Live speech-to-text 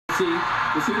see.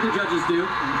 We'll see what the judges do.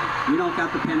 We don't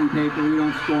got the pen and paper. We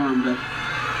don't score them, but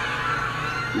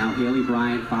now Haleigh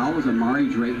Bryant follows Amari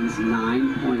Drayton's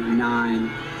 9.9.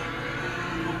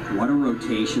 What a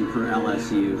rotation for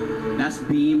LSU. Best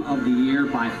beam of the year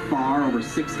by far, over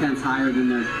 6/10 higher than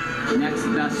their next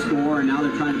best score, and now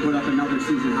they're trying to put up another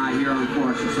season high here on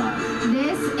floor exercise.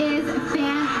 This is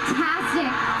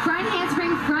fantastic. Front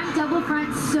handspring, front double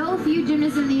front. So few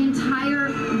gymnasts in the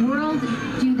entire world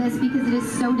do this because it is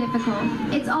so difficult.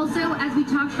 It's also, as we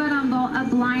talked about on ball, a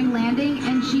blind landing,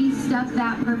 and she stuck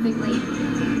that perfectly.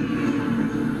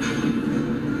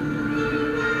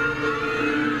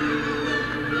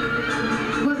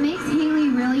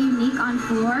 On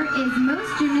floor is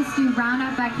most gymnasts do round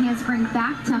up back handspring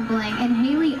back tumbling, and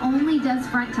Haleigh only does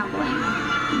front tumbling.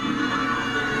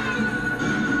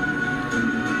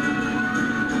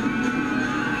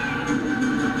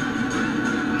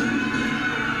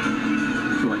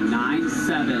 So a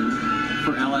 9-7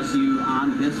 for LSU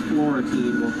on this floor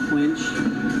routine will clinch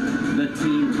the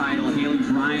team title. Haleigh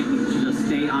Bryant needs to just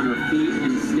stay on her feet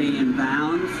and stay in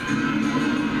bounds.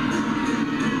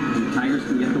 And the Tigers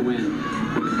can get the win.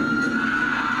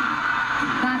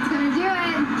 That's going to do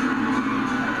it.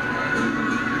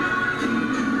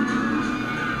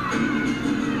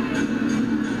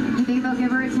 You think they'll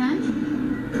give her a 10?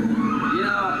 You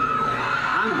know,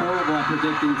 I'm horrible at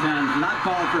predicting 10s, and I've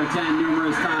called for a 10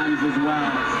 numerous times as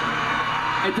well.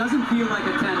 It doesn't feel like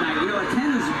a 10 night. You know, a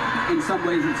 10 is, in some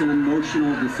ways, it's an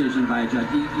emotional decision by a judge.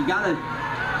 You gotta,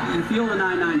 you feel the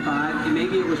 9.95, and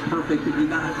maybe it was perfect, but you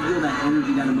gotta feel that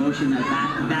energy, that emotion,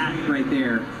 that right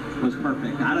there was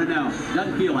perfect. I don't know.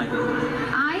 Doesn't feel like it.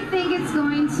 I think it's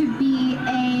going to be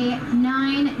a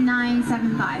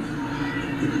 9.975.